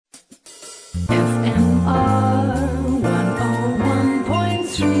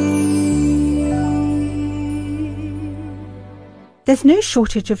There's no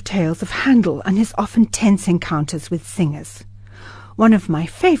shortage of tales of Handel and his often tense encounters with singers. One of my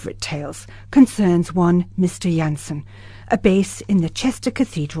favourite tales concerns one Mr. Jansen, a bass in the Chester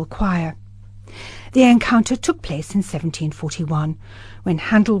Cathedral Choir. The encounter took place in 1741, when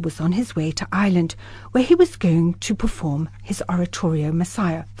Handel was on his way to Ireland, where he was going to perform his oratorio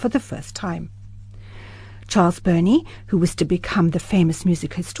Messiah for the first time. Charles Burney, who was to become the famous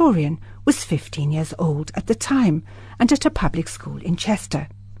music historian, was 15 years old at the time and at a public school in Chester.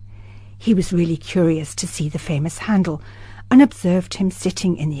 He was really curious to see the famous Handel and observed him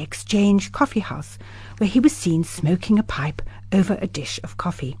sitting in the Exchange coffee house, where he was seen smoking a pipe over a dish of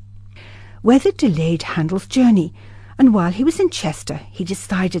coffee. Weather delayed Handel's journey, and while he was in Chester, he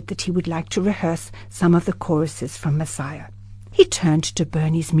decided that he would like to rehearse some of the choruses from Messiah. He turned to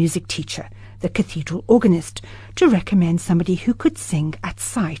Burney's music teacher, the cathedral organist, to recommend somebody who could sing at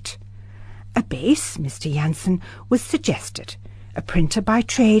sight. A bass, Mr. Jansen, was suggested, a printer by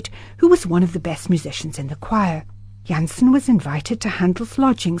trade who was one of the best musicians in the choir. Jansen was invited to Handel's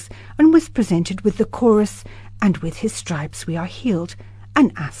lodgings and was presented with the chorus, "And with his stripes we are healed,"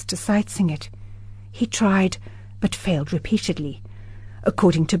 and asked to sight-sing it. He tried, but failed repeatedly.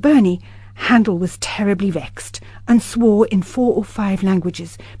 According to Burney, Handel was terribly vexed and swore in 4 or 5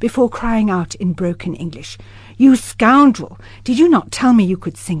 languages before crying out in broken English, "You scoundrel! Did you not tell me you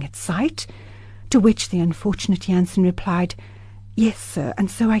could sing at sight?" To which the unfortunate Jansen replied, "Yes, sir,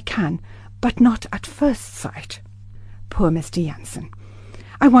 and so I can, but not at first sight." Poor Mr. Jansen.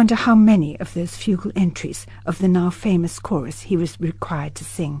 I wonder how many of those fugal entries of the now famous chorus he was required to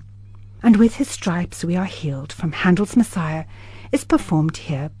sing. "And with his stripes we are healed" from Handel's Messiah is performed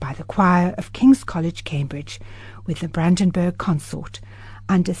here by the choir of King's College, Cambridge, with the Brandenburg Consort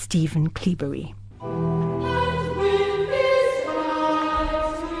under Stephen Cleobury.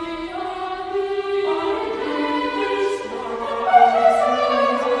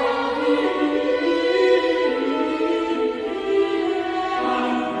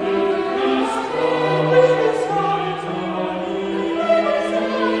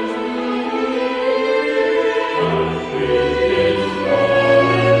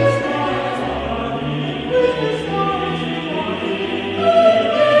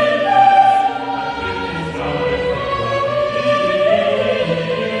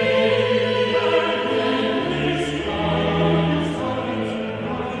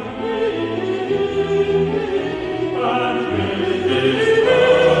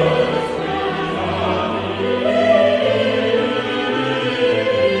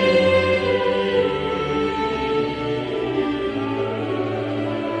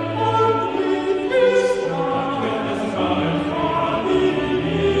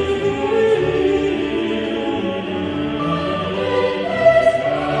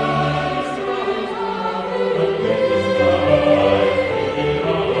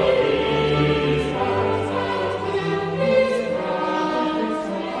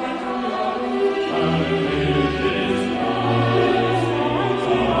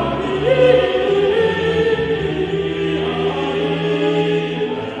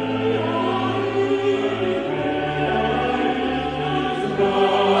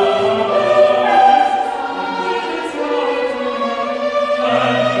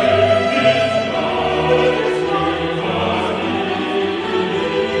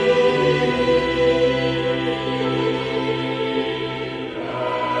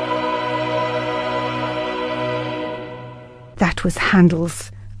 That was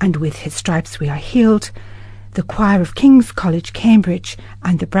Handel's "And with his stripes we are healed." The choir of King's College, Cambridge,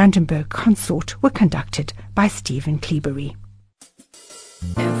 and the Brandenburg Consort were conducted by Stephen Cleobury.